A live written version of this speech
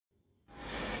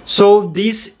So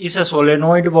this is a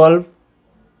solenoid valve.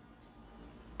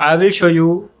 I will show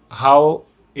you how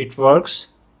it works.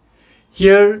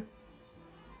 Here,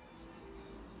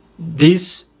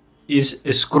 this is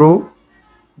a screw.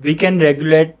 We can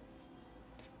regulate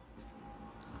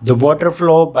the water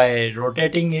flow by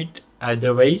rotating it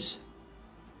either ways.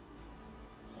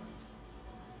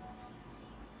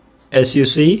 As you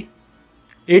see,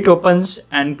 it opens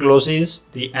and closes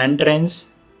the entrance.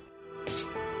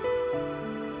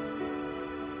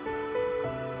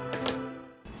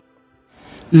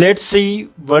 Let's see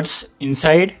what's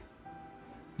inside.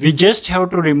 We just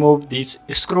have to remove this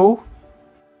screw.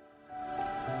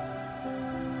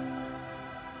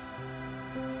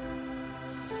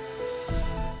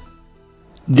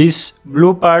 This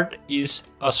blue part is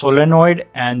a solenoid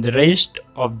and the rest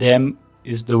of them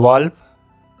is the valve.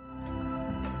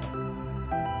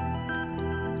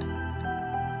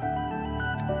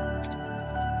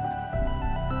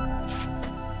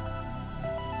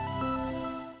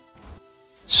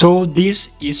 So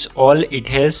this is all it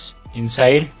has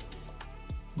inside.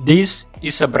 This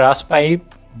is a brass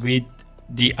pipe with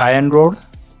the iron rod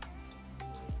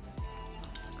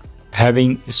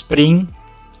having a spring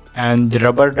and the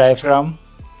rubber diaphragm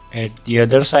at the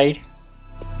other side,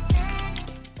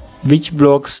 which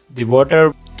blocks the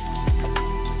water.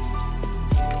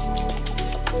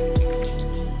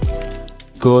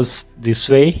 Goes this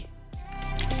way.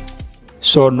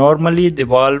 So normally the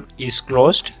valve is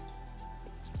closed,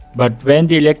 but when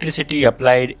the electricity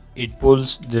applied, it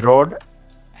pulls the rod,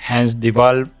 hence the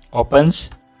valve opens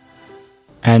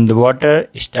and the water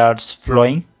starts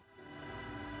flowing.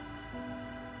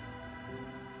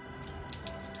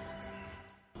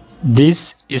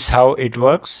 This is how it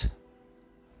works.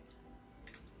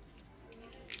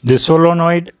 The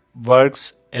solenoid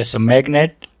works as a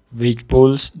magnet which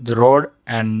pulls the rod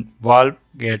and valve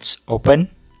gets open.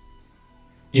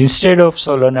 Instead of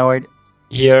solenoid,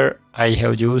 here I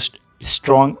have used a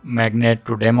strong magnet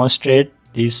to demonstrate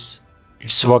this.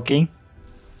 It's working.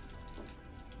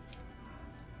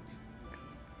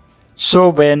 So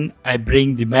when I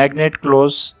bring the magnet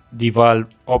close, the valve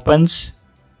opens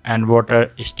and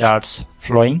water starts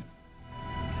flowing.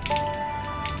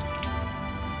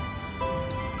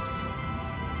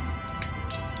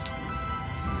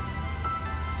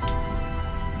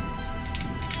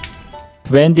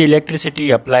 When the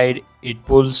electricity applied, it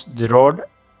pulls the rod,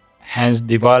 hence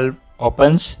the valve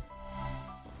opens.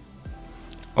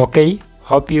 Okay,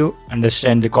 hope you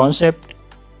understand the concept.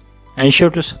 Ensure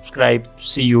to subscribe.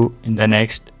 See you in the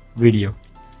next video.